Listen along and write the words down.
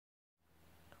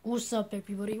What's up,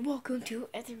 everybody? Welcome to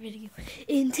another video.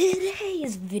 In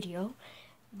today's video,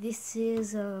 this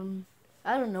is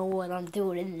I don't know what I'm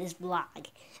doing in this vlog.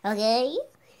 Okay?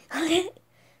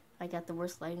 I got the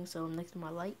worst lighting, so I'm next to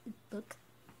my light. Look.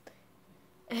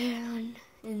 And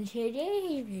in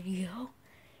today's video,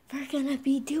 we're gonna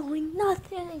be doing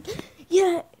nothing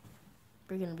yet.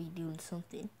 We're gonna be doing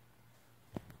something.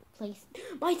 Please.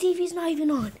 My TV's not even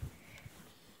on.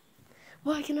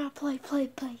 Why can I play?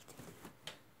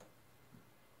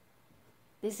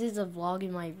 This is a vlog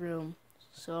in my room,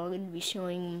 so I'm going to be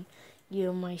showing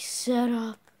you my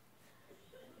setup,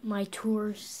 my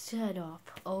tour setup,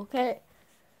 okay?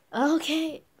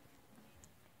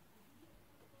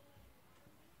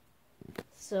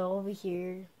 So over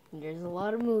here, there's a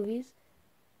lot of movies,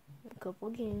 a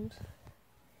couple games.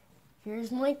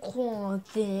 Here's my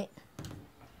closet.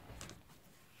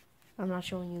 I'm not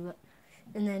showing you that.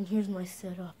 And then here's my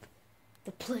setup,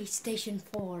 the PlayStation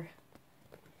 4.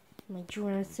 My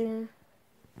dresser,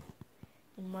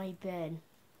 and my bed.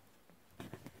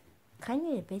 Kind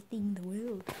of the best thing in the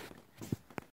world.